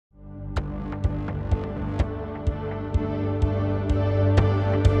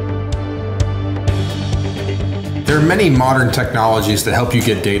There are many modern technologies that help you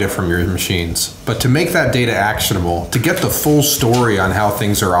get data from your machines, but to make that data actionable, to get the full story on how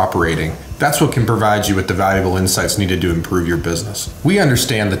things are operating, that's what can provide you with the valuable insights needed to improve your business. We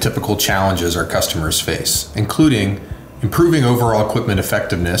understand the typical challenges our customers face, including improving overall equipment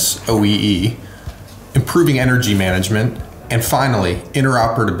effectiveness, OEE, improving energy management, and finally,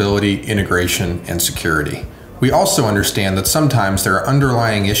 interoperability, integration, and security. We also understand that sometimes there are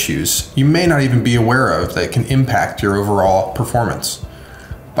underlying issues you may not even be aware of that can impact your overall performance.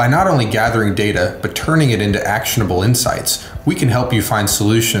 By not only gathering data, but turning it into actionable insights, we can help you find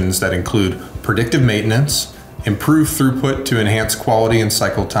solutions that include predictive maintenance, improved throughput to enhance quality and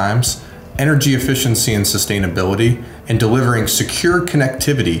cycle times, energy efficiency and sustainability, and delivering secure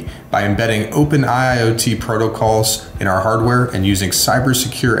connectivity by embedding open IIoT protocols in our hardware and using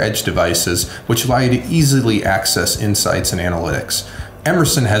cyber-secure edge devices which allow you to easily access insights and analytics.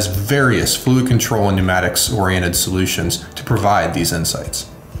 Emerson has various fluid control and pneumatics-oriented solutions to provide these insights.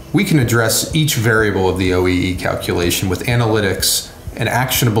 We can address each variable of the OEE calculation with analytics and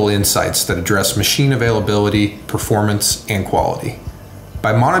actionable insights that address machine availability, performance, and quality.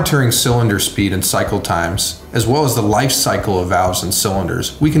 By monitoring cylinder speed and cycle times, as well as the life cycle of valves and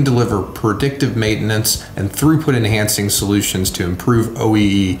cylinders, we can deliver predictive maintenance and throughput enhancing solutions to improve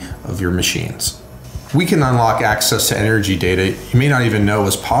OEE of your machines. We can unlock access to energy data you may not even know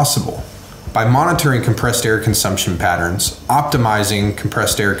is possible. By monitoring compressed air consumption patterns, optimizing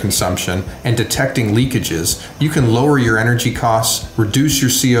compressed air consumption, and detecting leakages, you can lower your energy costs, reduce your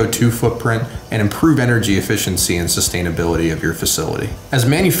CO2 footprint, and improve energy efficiency and sustainability of your facility. As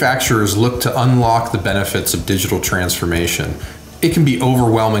manufacturers look to unlock the benefits of digital transformation, it can be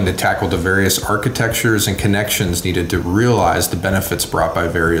overwhelming to tackle the various architectures and connections needed to realize the benefits brought by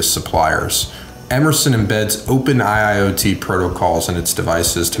various suppliers. Emerson embeds open IIoT protocols in its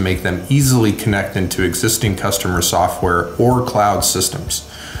devices to make them easily connect into existing customer software or cloud systems.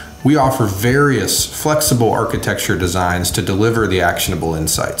 We offer various flexible architecture designs to deliver the actionable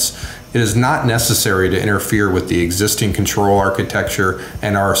insights. It is not necessary to interfere with the existing control architecture,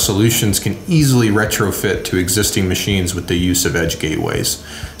 and our solutions can easily retrofit to existing machines with the use of edge gateways.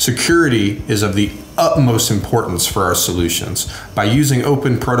 Security is of the utmost importance for our solutions. By using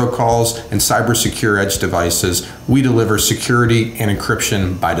open protocols and cyber-secure edge devices, we deliver security and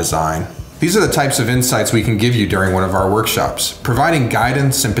encryption by design. These are the types of insights we can give you during one of our workshops, providing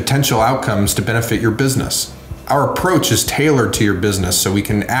guidance and potential outcomes to benefit your business. Our approach is tailored to your business so we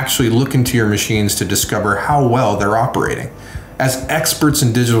can actually look into your machines to discover how well they're operating. As experts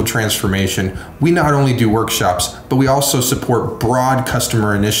in digital transformation, we not only do workshops, but we also support broad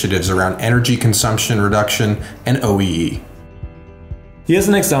customer initiatives around energy consumption reduction and OEE. Here's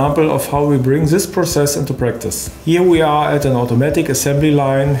an example of how we bring this process into practice. Here we are at an automatic assembly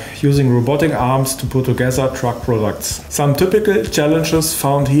line using robotic arms to put together truck products. Some typical challenges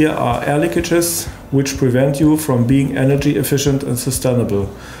found here are air leakages, which prevent you from being energy efficient and sustainable,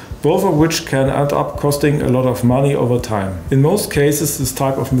 both of which can end up costing a lot of money over time. In most cases, this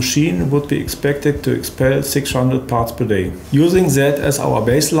type of machine would be expected to expel 600 parts per day. Using that as our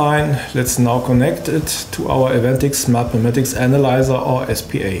baseline, let's now connect it to our AVENTICS Smart Pneumatics Analyzer, or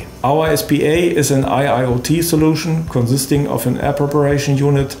SPA. Our SPA is an IIoT solution consisting of an air preparation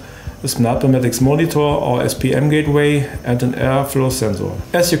unit, a Smart Pneumatics Monitor or SPM gateway, and an airflow sensor.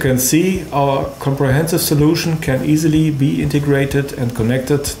 As you can see, our comprehensive solution can easily be integrated and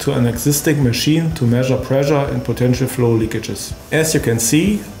connected to an existing machine to measure pressure and potential flow leakages. As you can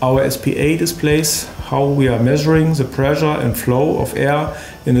see, our SPA displays how we are measuring the pressure and flow of air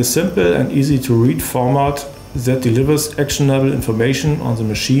in a simple and easy to read format that delivers actionable information on the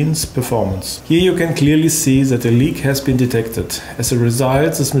machine's performance. Here you can clearly see that a leak has been detected. As a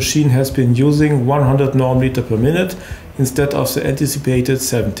result, this machine has been using 100 norm-liter per minute instead of the anticipated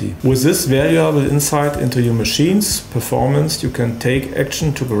 70. With this valuable insight into your machine's performance, you can take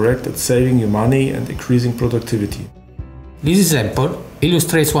action to correct it, saving you money and increasing productivity. This example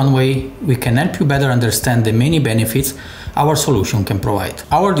illustrates one way we can help you better understand the many benefits our solution can provide.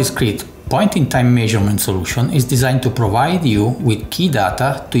 Our discrete point-in-time measurement solution is designed to provide you with key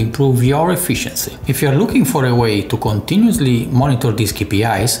data to improve your efficiency. If you are looking for a way to continuously monitor these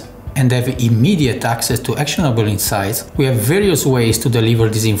KPIs and have immediate access to actionable insights, we have various ways to deliver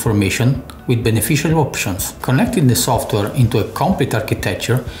this information with beneficial options. Connecting the software into a complete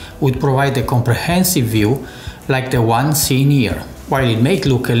architecture would provide a comprehensive view like the one seen here. While it may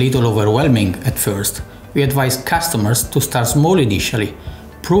look a little overwhelming at first, we advise customers to start small initially,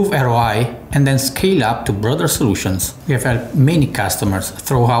 prove ROI, and then scale up to broader solutions. We have helped many customers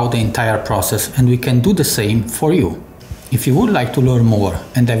throughout the entire process, and we can do the same for you. If you would like to learn more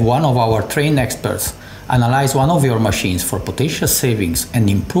and have one of our trained experts analyze one of your machines for potential savings and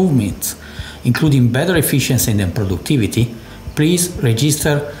improvements, including better efficiency and productivity, please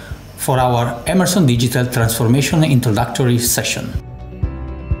register for our Emerson Digital Transformation Introductory Session.